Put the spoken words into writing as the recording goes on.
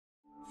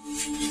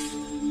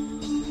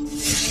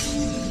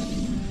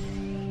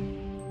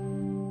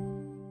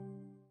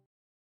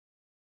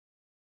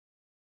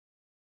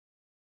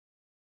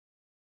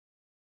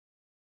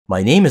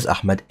My name is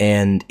Ahmed,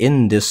 and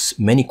in this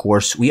mini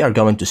course we are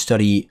going to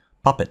study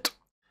Puppet.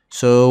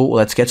 So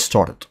let's get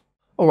started.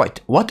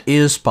 Alright, what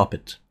is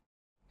Puppet?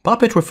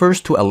 Puppet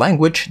refers to a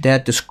language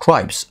that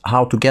describes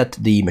how to get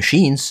the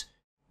machines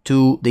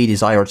to the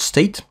desired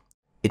state.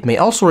 It may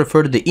also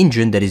refer to the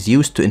engine that is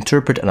used to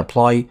interpret and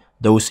apply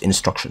those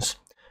instructions.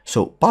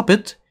 So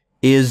Puppet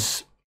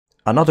is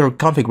another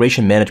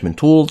configuration management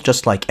tool,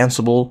 just like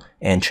Ansible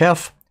and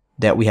Chef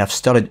that we have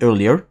studied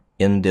earlier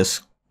in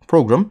this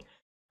program.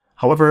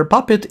 However,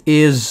 Puppet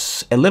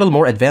is a little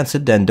more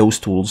advanced than those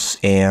tools,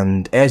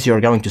 and as you're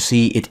going to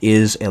see, it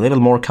is a little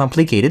more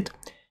complicated,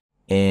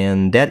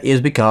 and that is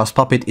because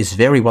Puppet is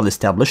very well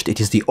established. It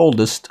is the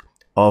oldest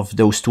of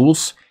those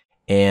tools,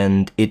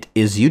 and it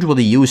is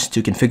usually used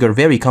to configure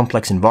very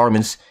complex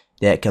environments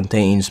that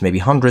contains maybe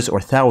hundreds or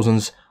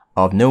thousands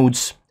of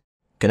nodes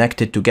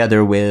connected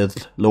together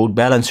with load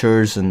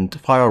balancers and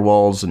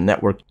firewalls and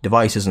network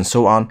devices and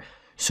so on.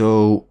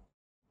 So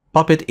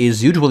Puppet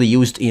is usually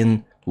used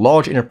in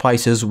large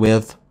enterprises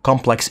with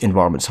complex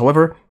environments.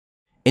 However,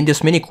 in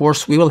this mini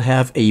course, we will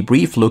have a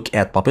brief look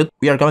at Puppet.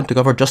 We are going to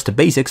cover just the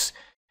basics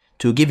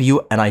to give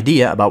you an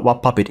idea about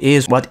what Puppet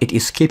is, what it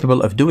is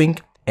capable of doing,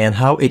 and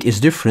how it is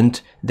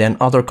different than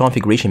other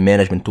configuration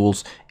management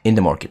tools in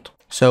the market.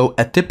 So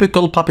a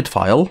typical Puppet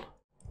file,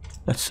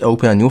 let's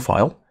open a new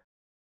file,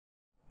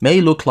 may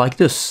look like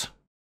this.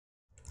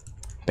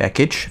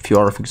 Package, if you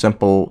are, for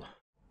example,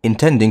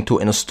 intending to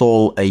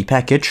install a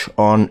package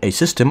on a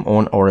system,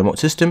 on a remote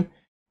system,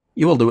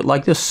 you will do it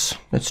like this.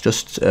 Let's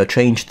just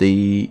change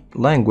the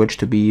language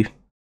to be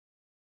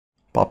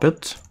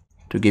Puppet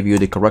to give you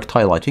the correct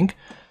highlighting.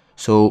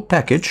 So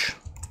package,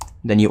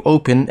 then you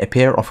open a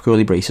pair of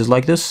curly braces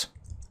like this,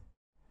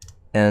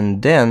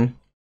 and then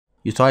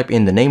you type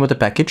in the name of the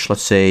package,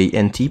 let's say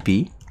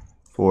NTP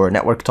for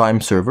network time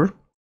server,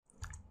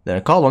 then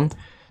a colon.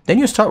 Then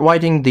you start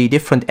writing the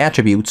different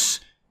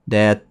attributes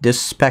that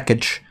this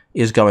package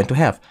is going to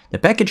have. The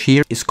package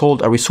here is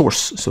called a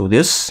resource, so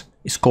this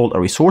is called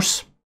a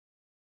resource.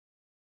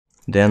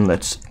 Then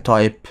let's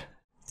type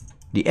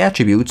the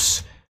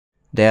attributes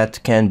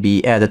that can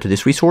be added to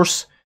this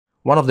resource.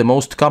 One of the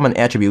most common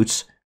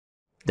attributes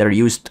that are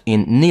used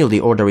in nearly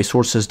all the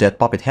resources that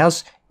Puppet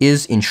has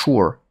is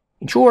ensure.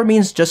 Ensure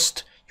means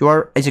just, you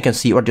are, as you can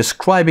see, you are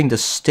describing the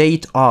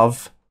state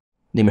of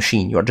the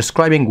machine. You are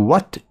describing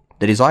what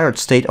the desired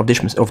state of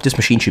this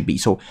machine should be.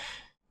 So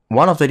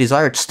one of the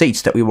desired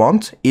states that we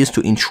want is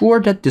to ensure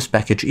that this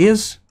package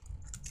is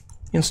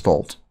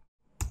installed.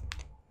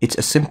 It's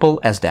as simple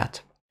as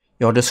that.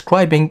 You're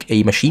describing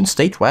a machine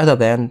state rather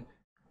than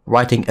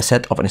writing a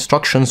set of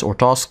instructions or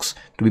tasks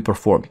to be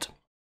performed.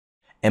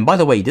 And by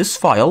the way, this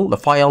file, the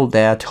file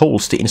that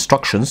holds the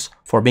instructions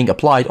for being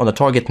applied on the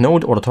target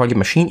node or the target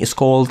machine, is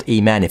called a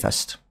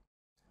manifest.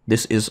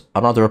 This is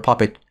another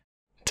Puppet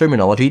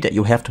terminology that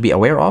you have to be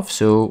aware of.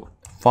 So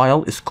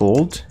file is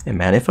called a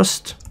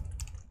manifest,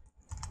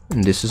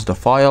 and this is the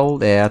file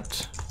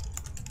that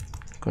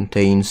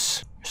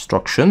contains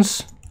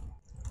instructions,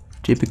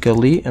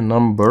 typically a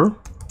number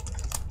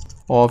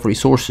of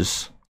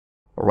resources.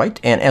 Alright,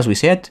 and as we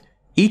said,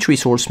 each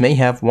resource may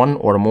have one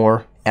or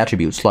more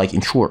attributes like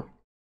ensure.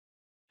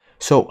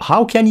 So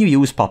how can you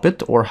use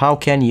Puppet, or how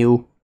can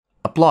you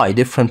apply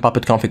different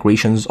Puppet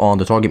configurations on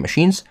the target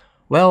machines?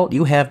 Well,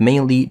 you have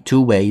mainly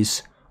two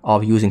ways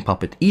of using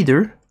Puppet.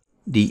 Either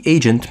the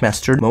agent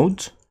master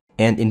mode,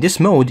 and in this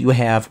mode you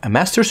have a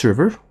master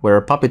server where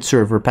a Puppet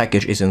server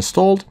package is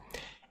installed,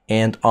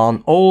 and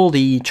on all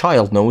the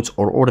child nodes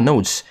or all the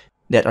nodes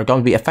that are going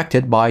to be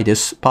affected by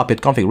this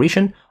Puppet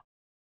configuration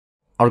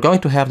are going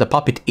to have the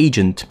Puppet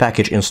agent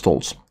package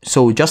installed.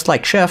 So just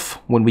like Chef,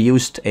 when we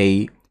used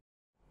a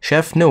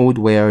Chef node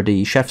where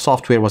the Chef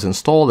software was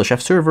installed, the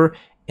Chef server,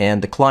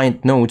 and the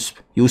client nodes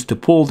used to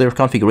pull their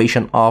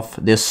configuration of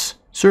this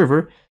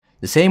server,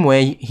 the same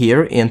way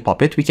here in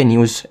Puppet we can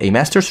use a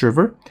master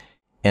server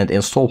and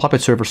install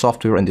Puppet server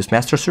software in this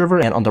master server,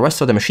 and on the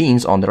rest of the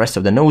machines, on the rest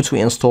of the nodes, we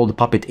install the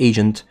Puppet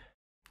agent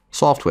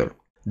software.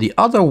 The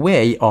other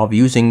way of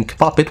using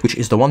Puppet, which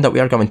is the one that we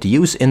are going to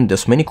use in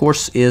this mini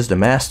course, is the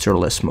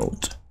masterless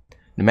mode.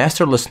 The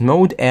masterless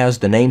mode, as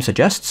the name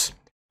suggests,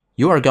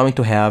 you are going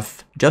to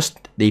have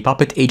just the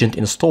Puppet agent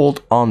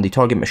installed on the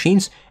target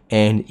machines,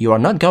 and you are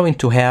not going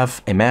to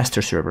have a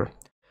master server.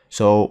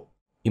 So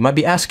you might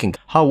be asking,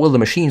 how will the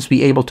machines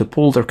be able to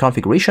pull their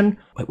configuration?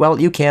 Well,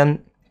 you can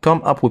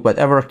come up with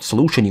whatever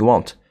solution you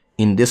want.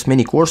 In this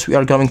mini course, we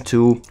are going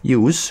to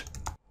use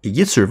a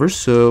Git server,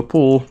 so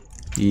pull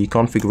the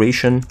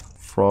configuration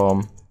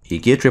from a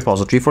Git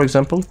repository, for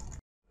example.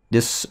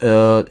 This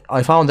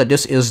I found that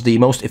this is the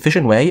most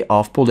efficient way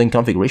of pulling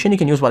configuration. You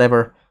can use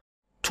whatever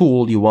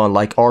tool you want,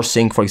 like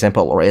rsync, for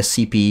example, or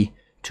SCP,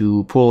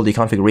 to pull the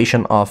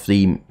configuration of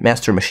the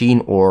master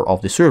machine or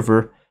of the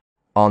server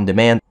on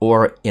demand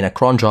or in a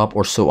cron job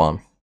or so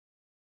on.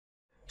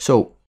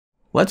 So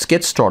let's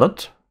get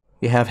started.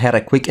 We have had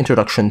a quick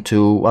introduction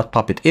to what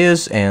Puppet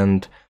is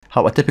and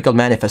how a typical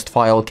manifest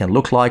file can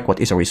look like, what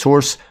is a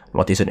resource,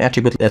 what is an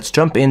attribute. Let's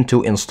jump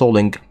into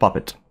installing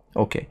Puppet.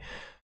 Okay,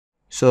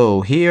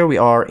 So here we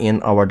are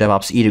in our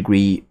DevOps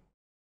eDegree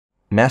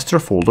master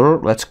folder.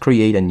 Let's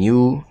create a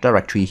new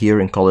directory here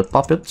and call it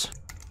Puppet.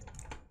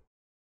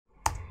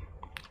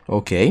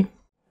 Okay.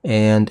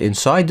 And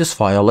inside this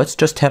file, let's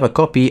just have a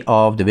copy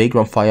of the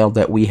Vagrant file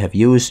that we have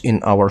used in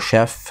our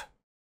Chef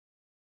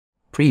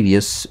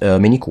previous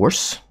mini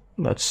course.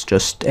 Let's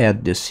just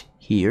add this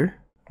here.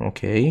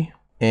 Okay.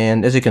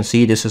 And as you can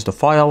see, this is the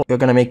file. We're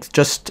gonna make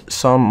just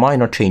some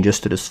minor changes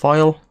to this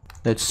file.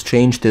 Let's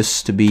change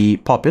this to be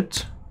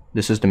Puppet.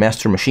 This is the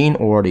master machine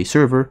or the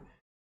server.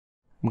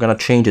 I'm gonna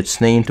change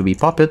its name to be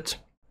Puppet.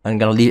 I'm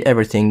gonna leave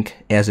everything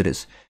as it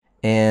is.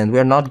 And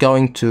we're not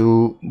going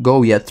to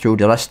go yet through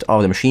the rest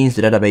of the machines,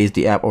 the database,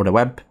 the app, or the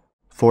web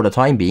for the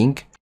time being.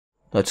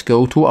 Let's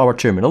go to our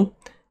terminal.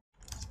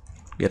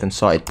 Get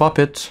inside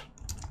Puppet.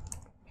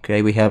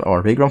 Okay, we have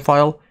our Vagrant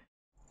file.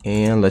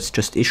 And let's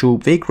just issue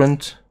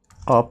Vagrant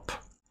up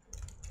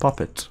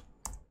Puppet.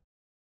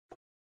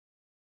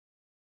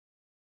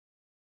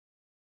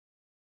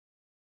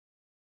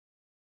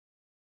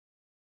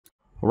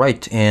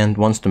 Right, and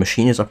once the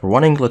machine is up and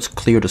running, let's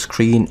clear the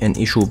screen and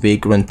issue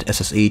Vagrant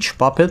SSH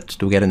Puppet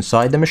to get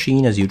inside the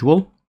machine as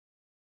usual.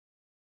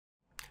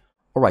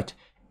 Alright,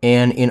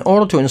 and in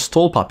order to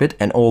install Puppet,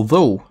 and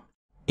although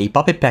a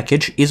Puppet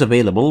package is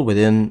available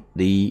within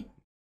the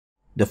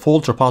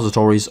default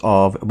repositories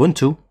of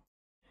Ubuntu,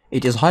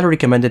 it is highly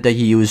recommended that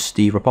you use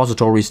the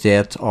repositories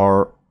that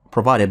are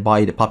provided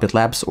by the Puppet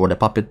Labs or the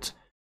Puppet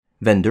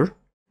vendor.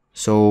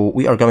 So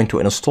we are going to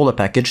install a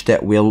package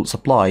that will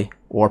supply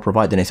or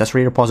provide the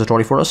necessary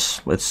repository for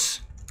us.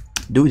 Let's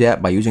do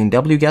that by using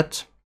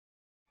wget.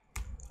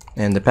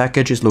 And the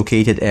package is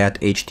located at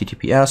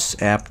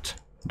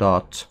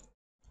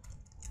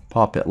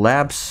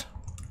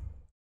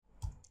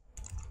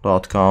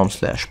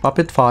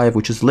https://apt.puppetlabs.com/puppet5,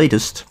 which is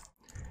latest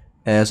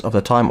as of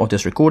the time of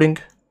this recording,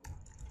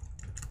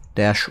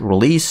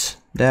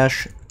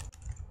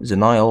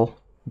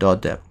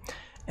 -release-zenile.dev.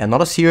 And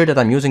notice here that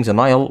I'm using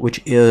Zenile, which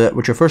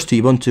refers to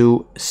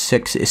Ubuntu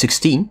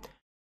 16.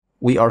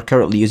 We are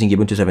currently using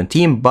Ubuntu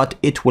 17, but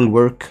it will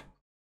work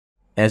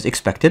as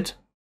expected.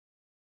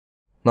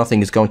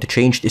 Nothing is going to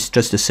change. It's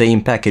just the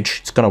same package.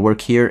 It's going to work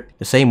here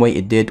the same way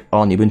it did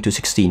on Ubuntu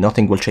 16.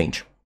 Nothing will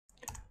change.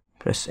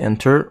 Press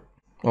enter.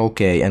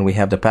 Okay, and we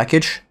have the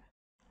package.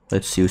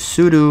 Let's use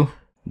sudo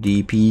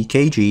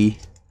dpkg-i,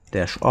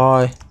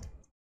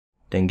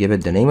 then give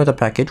it the name of the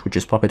package, which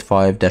is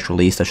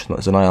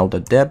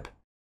puppet5-release-zenile.deb.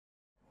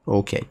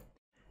 Okay,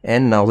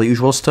 and now the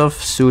usual stuff,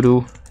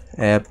 sudo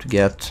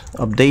apt-get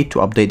update to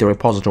update the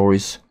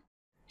repositories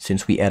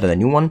since we added a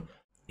new one,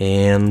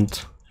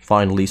 and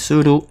finally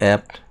sudo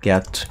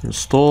apt-get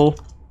install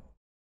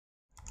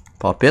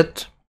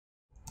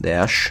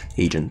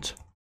puppet-agent.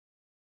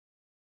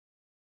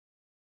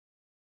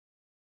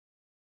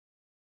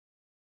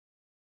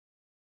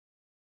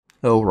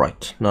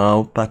 Alright,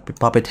 now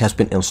Puppet has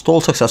been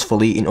installed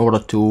successfully. In order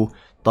to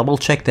double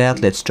check that,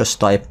 let's just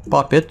type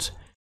Puppet.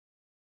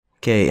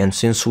 Okay, and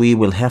since we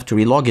will have to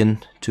relog in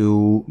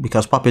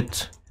because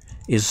Puppet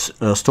is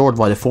stored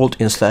by default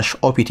in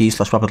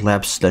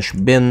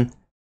 /opt/puppetlabs/bin,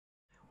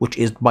 which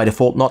is by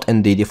default not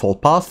in the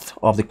default path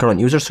of the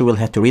current user, so we'll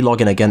have to relog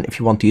in again if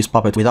you want to use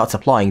Puppet without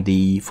supplying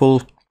the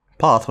full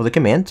path of the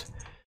command.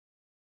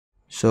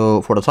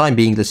 So for the time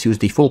being, let's use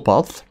the full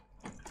path,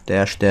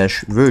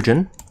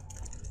 --version.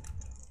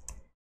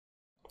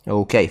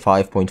 Okay,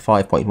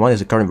 5.5.1 is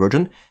the current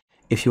version.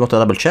 If you want to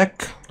double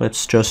check,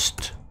 let's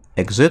just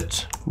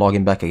exit, log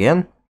in back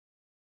again.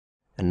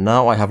 And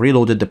now I have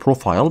reloaded the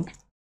profile.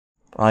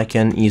 I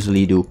can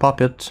easily do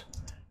puppet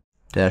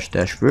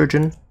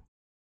 --version,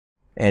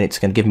 and it's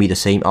going to give me the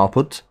same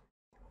output,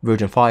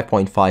 version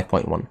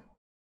 5.5.1.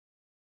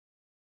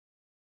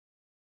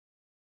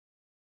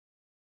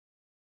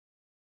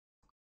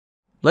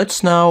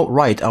 Let's now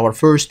write our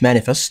first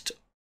manifest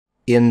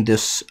in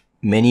this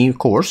mini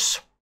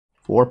course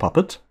for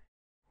Puppet.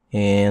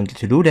 And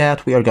to do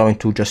that, we are going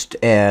to just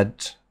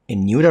add a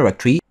new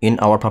directory in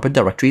our Puppet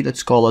directory.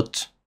 Let's call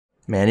it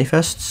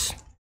manifests.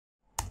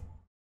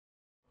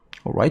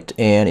 Alright,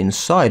 and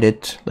inside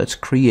it, let's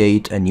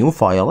create a new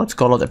file. Let's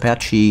call it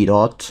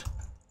apache.ppe.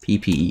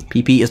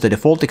 pp is the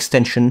default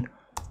extension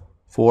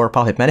for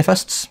Puppet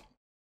manifests.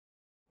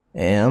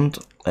 And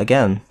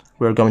again,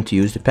 we're going to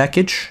use the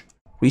package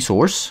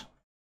resource.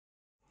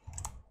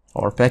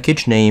 Our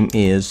package name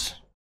is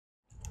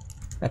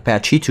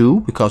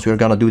Apache2 because we're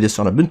going to do this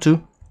on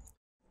Ubuntu.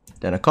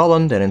 Then a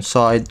colon, then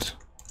inside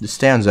the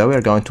stanza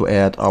we're going to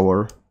add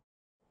our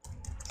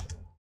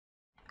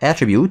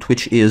attribute,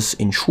 which is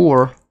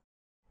ensure,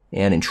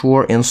 and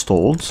ensure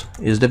installed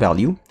is the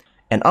value.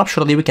 And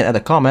optionally we can add a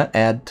comma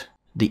at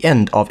the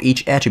end of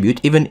each attribute,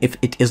 even if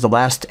it is the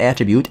last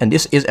attribute. And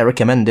this is a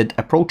recommended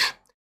approach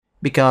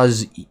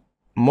because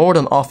more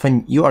than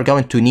often you are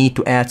going to need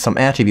to add some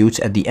attributes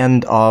at the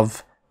end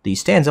of the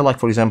stanza, like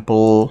for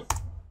example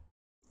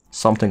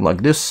something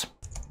like this,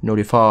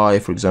 notify,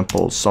 for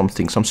example,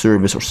 something, some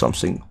service or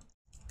something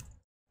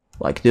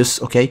like this.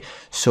 Okay,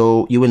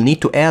 so you will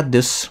need to add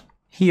this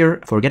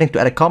here. Forgetting to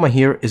add a comma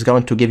here is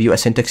going to give you a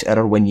syntax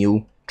error when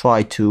you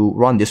try to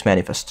run this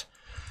manifest.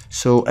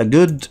 So a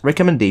good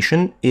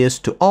recommendation is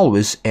to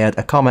always add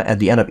a comma at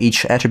the end of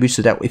each attribute,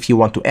 so that if you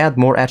want to add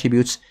more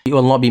attributes, you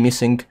will not be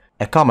missing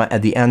a comma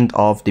at the end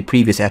of the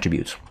previous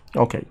attribute.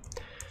 Okay,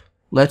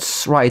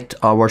 let's write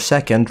our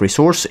second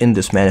resource in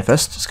this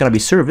manifest. It's going to be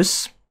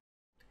service,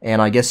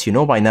 and I guess you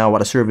know by now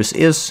what a service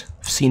is.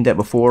 I've seen that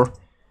before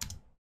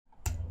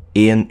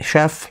in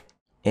Chef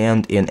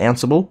and in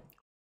Ansible,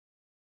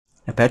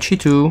 Apache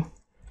 2,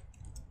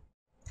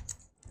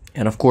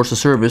 and of course a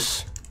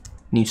service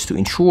needs to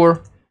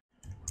ensure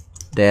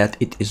that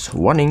it is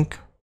running,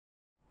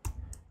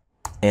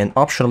 and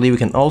optionally we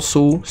can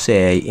also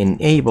say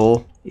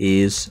enable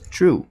is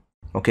true.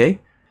 Okay,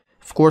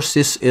 of course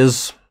this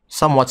is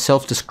somewhat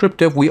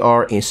self-descriptive. We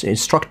are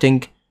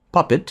instructing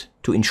Puppet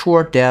to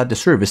ensure that the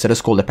service that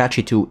is called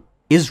Apache 2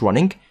 is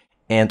running,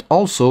 and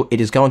also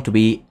it is going to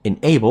be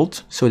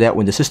enabled so that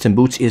when the system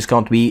boots it is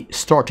going to be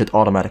started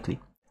automatically.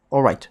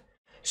 Alright,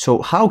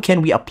 so how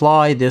can we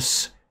apply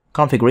this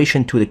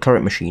configuration to the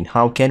current machine?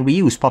 How can we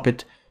use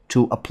Puppet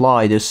to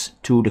apply this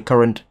to the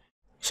current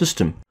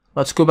system?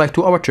 Let's go back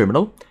to our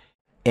terminal,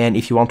 and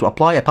if you want to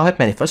apply a Puppet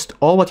manifest,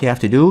 all what you have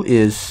to do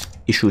is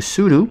issue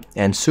sudo,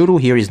 and sudo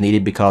here is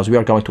needed because we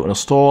are going to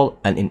install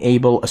and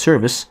enable a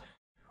service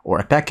or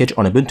a package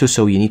on Ubuntu,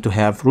 so you need to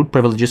have root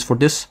privileges for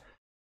this.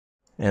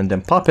 And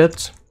then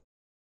Puppet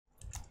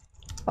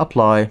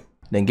apply,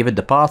 then give it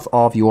the path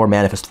of your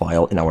manifest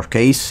file. In our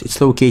case,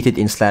 it's located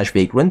in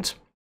 /vagrant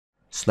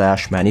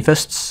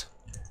 /manifests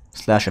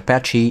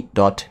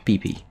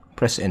 /apache.pp.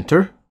 Press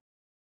enter.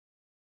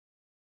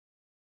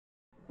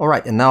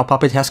 Alright, and now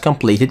Puppet has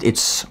completed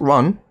its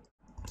run.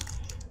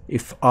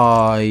 If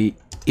I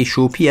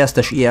issue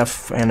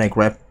ps-ef and I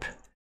grep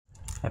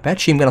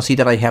Apache, I'm gonna see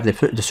that I have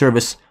the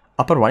service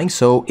up and running,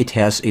 so it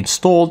has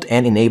installed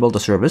and enabled the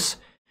service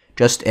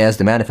just as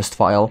the manifest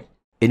file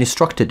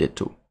instructed it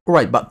to.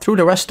 Alright, but through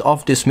the rest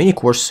of this mini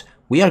course,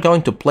 we are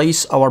going to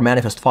place our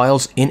manifest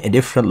files in a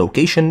different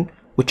location,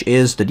 which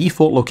is the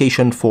default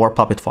location for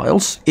Puppet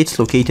files. It's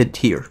located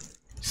here,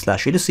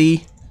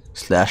 /etc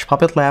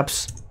 /Puppet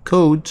Labs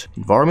code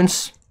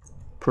environments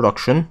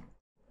production.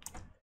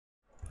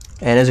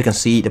 And as you can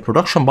see, the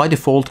production by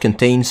default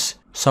contains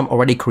some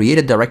already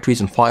created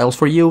directories and files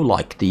for you,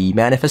 like the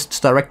manifests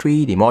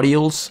directory, the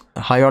modules,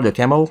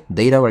 hire.yaml,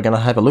 data. We're gonna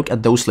have a look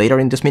at those later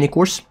in this mini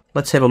course.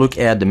 Let's have a look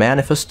at the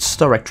manifests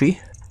directory.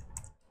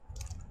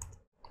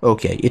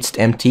 Okay, it's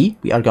empty.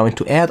 We are going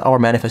to add our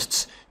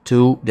manifests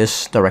to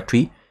this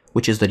directory,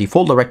 which is the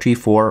default directory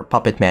for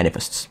Puppet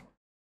manifests.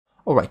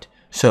 Alright,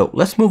 so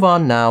let's move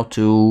on now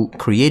to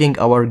creating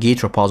our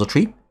Git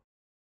repository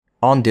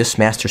on this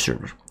master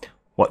server.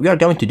 What we are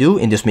going to do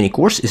in this mini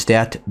course is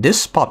that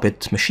this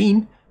Puppet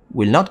machine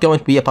will not going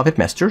to be a Puppet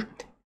master.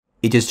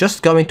 It is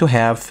just going to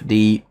have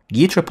the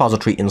Git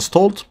repository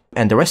installed,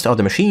 and the rest of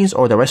the machines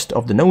or the rest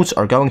of the nodes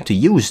are going to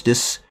use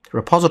this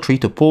repository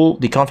to pull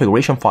the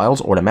configuration files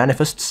or the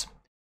manifests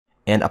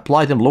and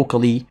apply them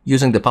locally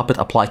using the Puppet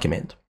apply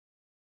command.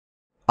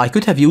 I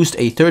could have used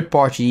a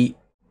third-party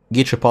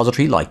Git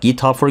repository like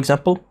GitHub, for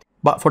example,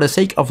 but for the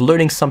sake of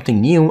learning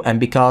something new, and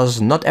because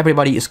not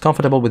everybody is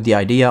comfortable with the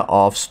idea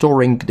of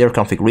storing their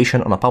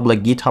configuration on a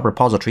public GitHub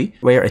repository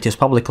where it is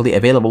publicly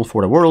available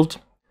for the world,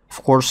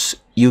 of course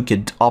you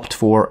could opt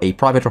for a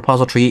private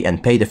repository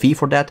and pay the fee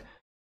for that.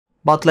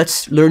 But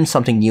let's learn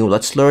something new.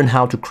 Let's learn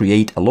how to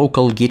create a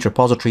local Git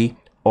repository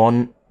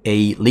on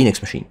a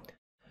Linux machine.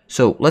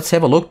 So let's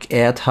have a look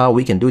at how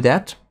we can do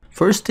that.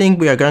 First thing,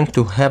 we are going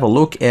to have a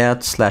look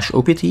at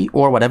 /opt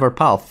or whatever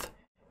path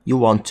you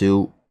want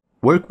to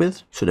work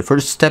with. So the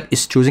first step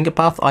is choosing a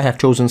path. I have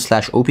chosen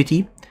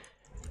 /opt,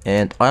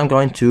 and I'm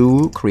going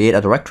to create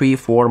a directory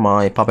for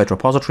my Puppet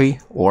repository,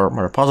 or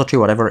my repository,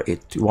 whatever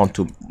you want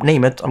to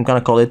name it. I'm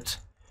gonna call it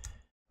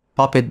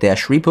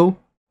puppet-repo.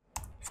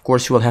 Of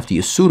course, you will have to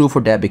use sudo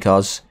for that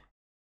because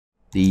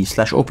the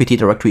 /opt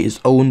directory is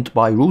owned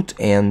by root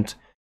and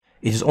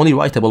it is only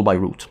writable by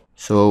root.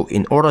 So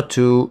in order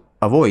to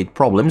avoid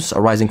problems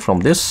arising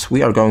from this,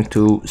 we are going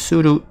to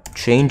sudo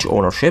change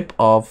ownership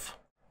of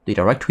the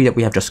directory that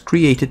we have just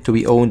created to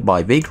be owned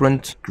by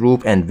Vagrant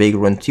group and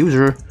Vagrant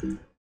user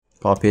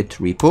Puppet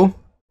repo.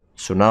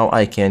 So now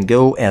I can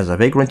go as a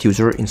Vagrant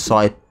user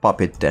inside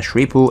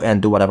Puppet-repo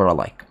and do whatever I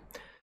like.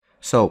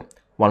 So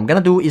what I'm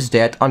gonna do is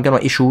that I'm gonna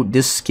issue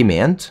this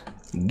command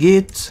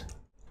git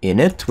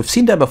init. We've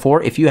seen that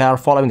before if you are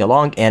following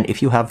along, and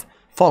if you have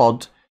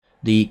followed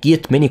the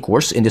Git mini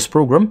course in this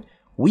program,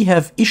 we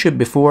have issued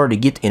before the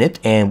git init,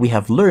 and we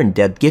have learned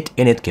that git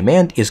init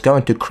command is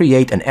going to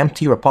create an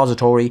empty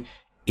repository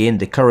in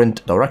the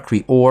current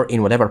directory or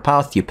in whatever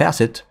path you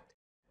pass it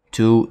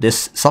to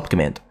this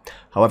subcommand.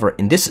 However,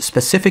 in this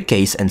specific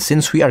case, and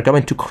since we are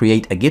going to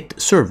create a Git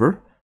server,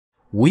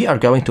 we are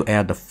going to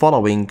add the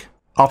following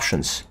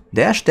options: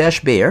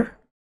 --bear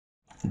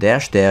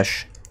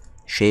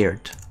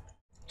 --shared.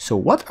 So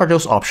what are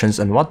those options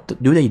and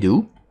what do they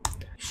do?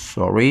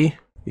 Sorry,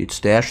 it's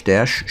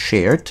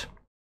 --shared.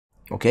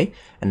 Okay,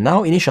 and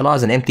now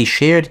initialize an empty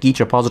shared Git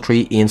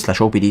repository in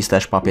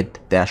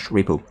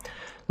 /opt/puppet-repo.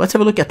 Let's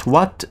have a look at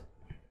what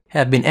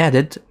have been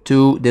added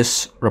to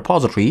this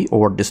repository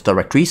or this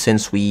directory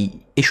since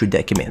we issued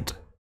that command.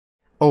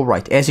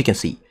 Alright, as you can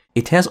see,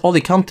 it has all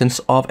the contents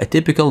of a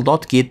typical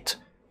 .git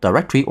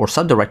directory or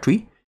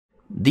subdirectory.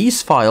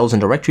 These files and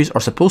directories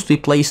are supposed to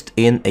be placed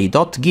in a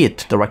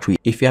 .git directory.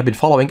 If you have been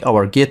following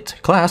our Git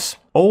class,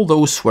 all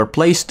those were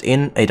placed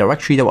in a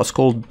directory that was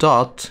called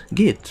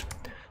 .git.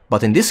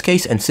 But in this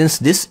case, and since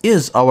this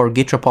is our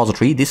Git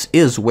repository, this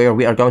is where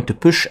we are going to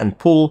push and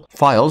pull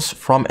files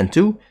from and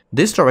to,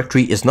 this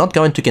directory is not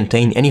going to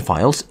contain any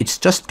files, it's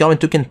just going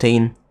to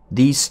contain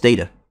these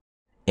data.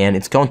 And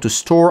it's going to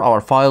store our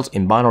files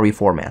in binary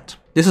format.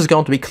 This is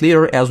going to be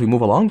clearer as we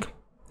move along.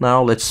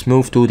 Now let's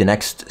move to the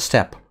next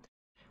step.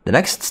 The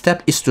next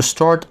step is to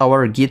start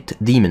our Git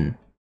daemon.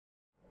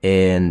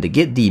 And the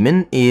Git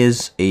daemon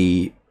is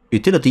a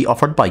utility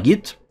offered by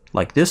Git,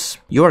 like this.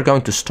 You are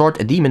going to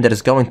start a daemon that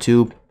is going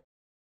to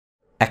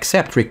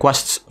accept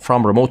requests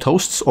from remote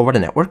hosts over the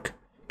network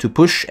to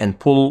push and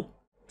pull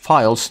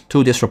files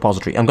to this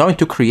repository. I'm going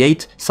to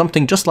create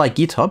something just like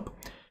GitHub.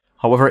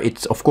 However,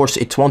 of course,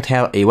 it won't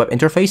have a web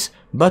interface,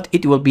 but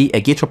it will be a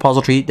Git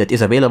repository that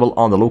is available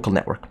on the local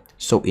network.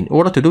 So in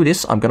order to do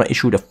this, I'm going to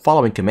issue the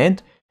following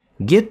command: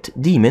 git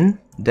daemon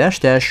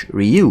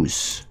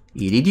 --reuse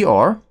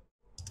eddr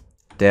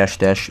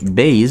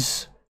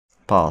 --base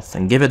path,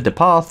 and give it the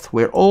path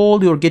where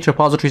all your Git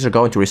repositories are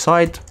going to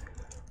reside,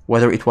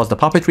 whether it was the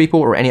Puppet repo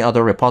or any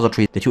other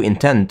repository that you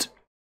intend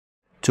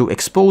to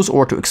expose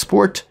or to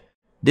export.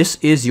 This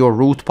is your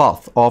root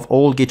path of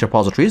all Git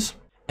repositories,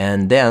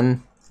 and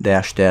then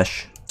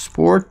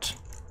 --sport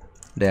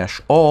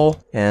 -all,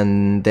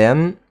 and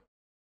then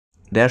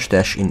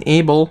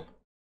 --enable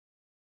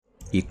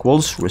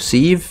equals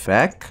receive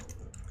back.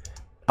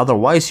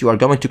 Otherwise, you are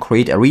going to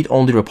create a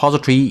read-only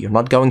repository. You're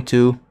not going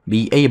to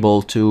be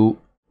able to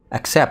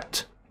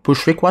accept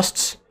push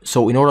requests.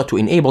 So in order to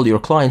enable your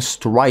clients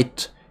to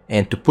write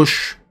and to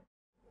push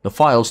the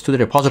files to the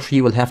repository,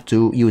 you will have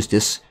to use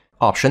this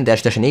option,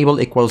 --enable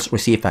equals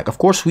receive back. Of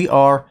course, we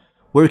are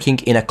working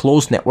in a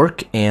closed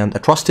network and a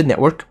trusted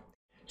network,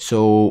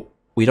 so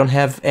we don't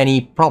have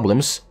any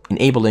problems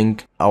enabling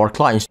our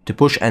clients to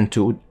push and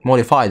to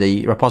modify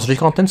the repository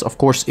contents. Of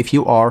course, if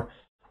you are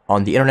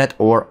on the internet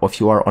or if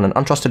you are on an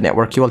untrusted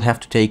network, you will have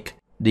to take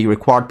the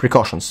required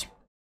precautions.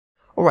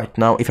 Alright,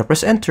 now if I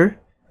press enter,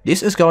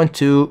 this is going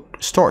to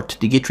start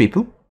the Git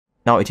repo.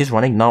 Now it is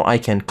running. Now I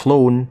can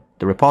clone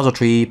the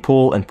repository,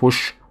 pull and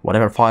push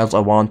whatever files I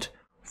want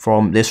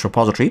from this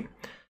repository.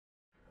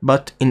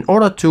 But in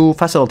order to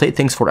facilitate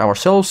things for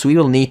ourselves, we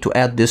will need to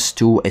add this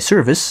to a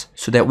service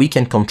so that we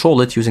can control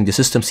it using the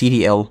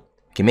systemctl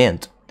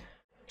command.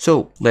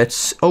 So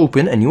let's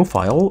open a new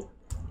file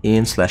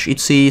in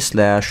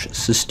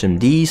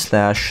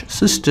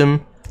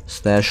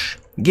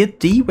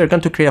 /etc/systemd/system/gitd. We're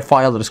going to create a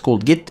file that is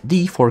called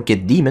gitd for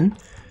git daemon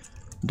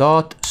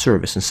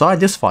 .service. Inside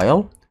this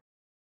file,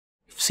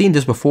 I've seen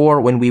this before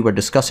when we were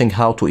discussing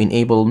how to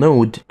enable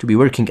Node to be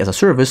working as a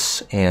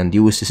service and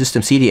use the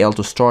systemctl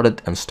to start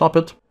it and stop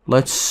it.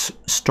 Let's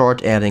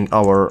start adding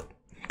our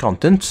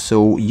content.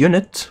 So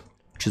unit,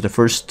 which is the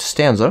first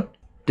stanza.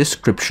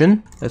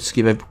 Description, let's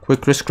give a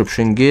quick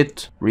description: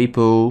 git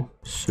repo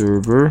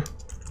server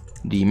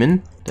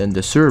daemon. Then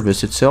the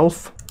service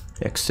itself,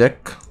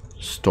 exec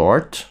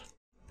start.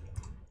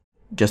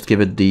 Just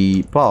give it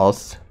the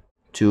path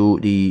to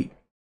the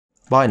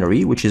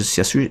binary, which is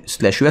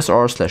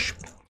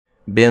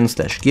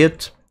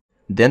 /usr/bin/git.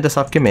 Then the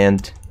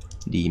subcommand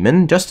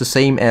daemon, just the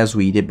same as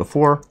we did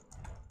before.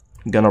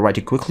 I'm gonna write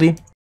it quickly.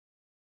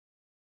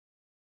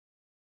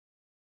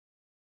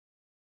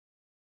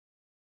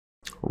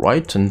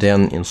 Right, and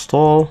then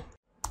install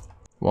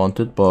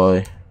wanted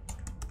by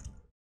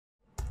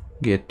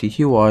get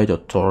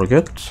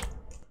tty.target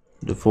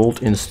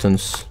default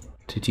instance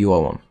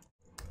tty1.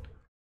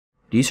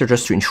 These are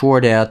just to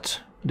ensure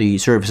that the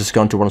service is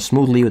going to run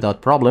smoothly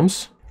without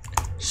problems.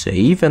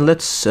 Save, and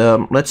let's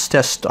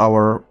test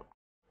our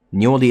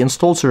newly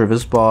installed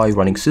service by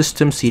running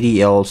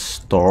systemctl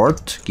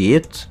start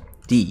git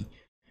d.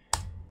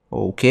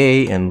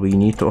 Okay, and we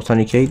need to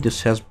authenticate.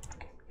 This has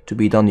to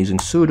be done using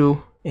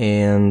sudo.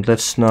 And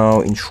let's now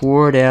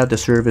ensure that the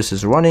service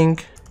is running.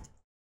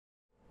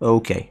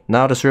 Okay,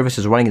 now the service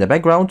is running in the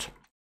background.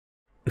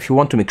 If you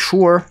want to make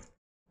sure,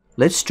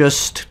 let's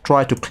just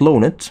try to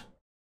clone it.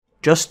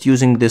 Just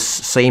using this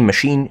same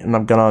machine, and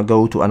I'm gonna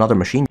go to another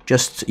machine.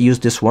 Just use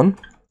this one.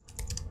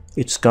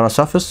 It's gonna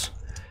suffice.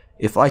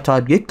 If I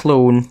type git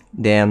clone,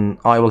 then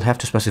I will have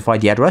to specify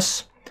the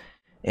address.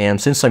 And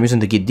since I'm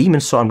using the git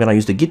daemon, so I'm gonna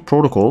use the git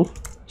protocol.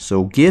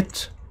 So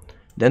git,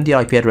 then the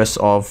IP address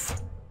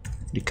of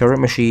the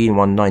current machine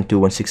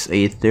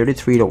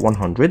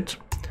 192.168.33.100,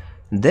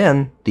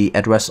 then the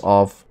address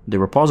of the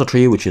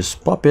repository, which is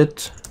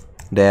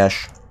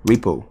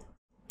puppet-repo.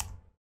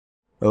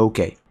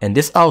 Okay, and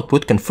this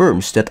output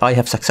confirms that I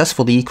have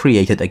successfully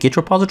created a Git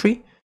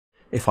repository.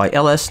 If I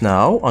ls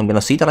now, I'm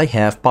gonna see that I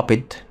have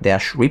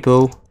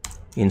puppet-repo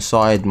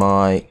inside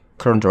my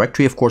current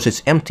directory. Of course,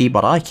 it's empty,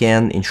 but I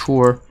can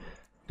ensure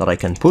that I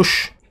can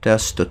push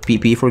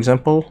test.pp, for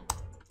example,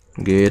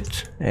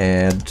 git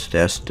add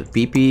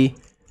test.pp,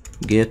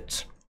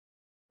 git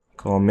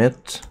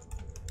commit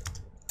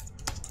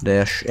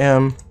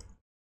 -m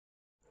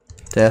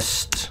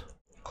test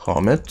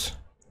commit.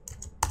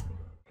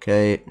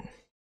 Okay,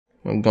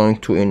 I'm going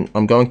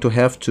to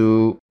have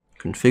to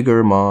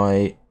configure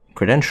my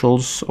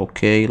credentials.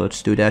 Okay,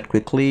 let's do that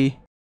quickly.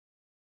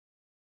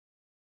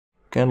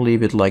 Can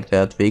leave it like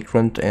that,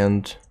 Vagrant,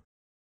 and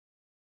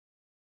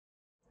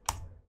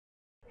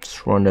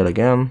let's run that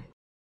again.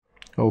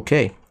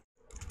 Okay,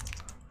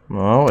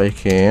 now I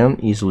can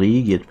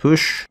easily git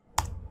push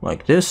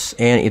like this,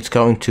 and it's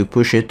going to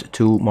push it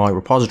to my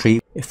repository.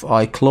 If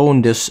I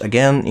clone this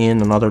again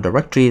in another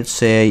directory, let's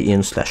say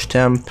in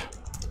 /temp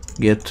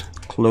git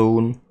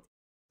clone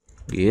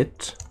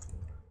git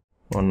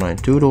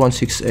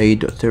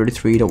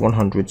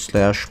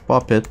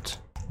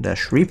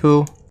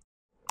 192.168.33.100/puppet-repo.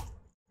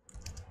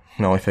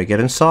 Now if I get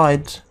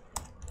inside,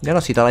 I'm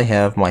gonna see that I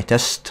have my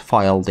test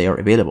file there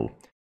available.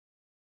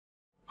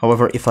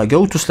 However, if I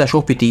go to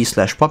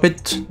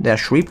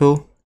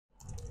 /opt/puppet-repo,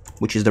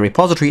 which is the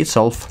repository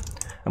itself,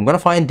 I'm gonna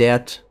find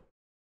that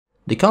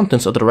the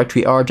contents of the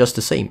directory are just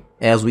the same.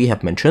 As we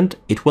have mentioned,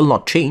 it will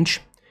not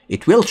change.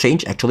 It will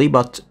change actually,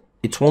 but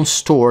it won't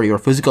store your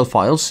physical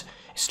files.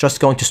 It's just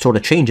going to store the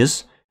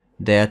changes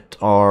that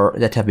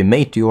have been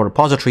made to your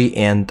repository,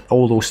 and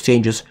all those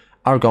changes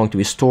are going to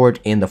be stored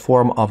in the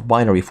form of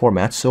binary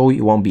format, so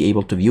you won't be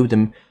able to view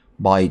them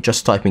by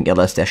just typing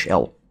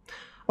ls-l.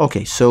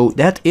 Okay, so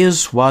that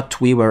is what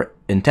we were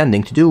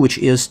intending to do, which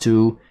is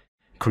to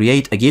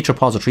create a Git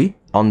repository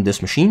on this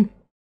machine.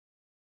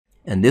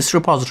 And this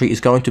repository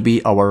is going to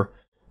be our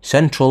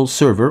central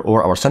server,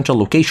 or our central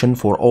location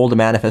for all the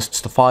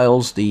manifests, the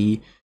files, the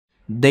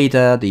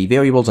data, the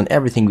variables, and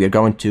everything we are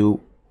going to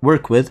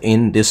work with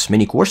in this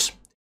mini course.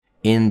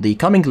 In the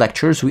coming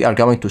lectures, we are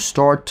going to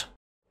start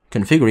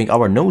configuring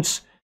our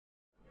nodes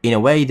in a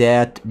way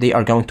that they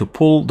are going to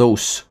pull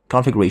those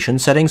configuration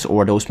settings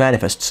or those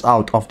manifests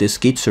out of this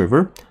Git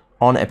server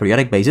on a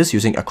periodic basis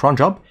using a cron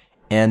job,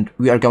 and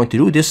we are going to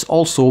do this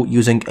also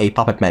using a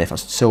Puppet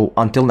manifest. So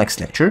until next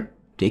lecture,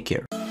 take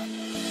care.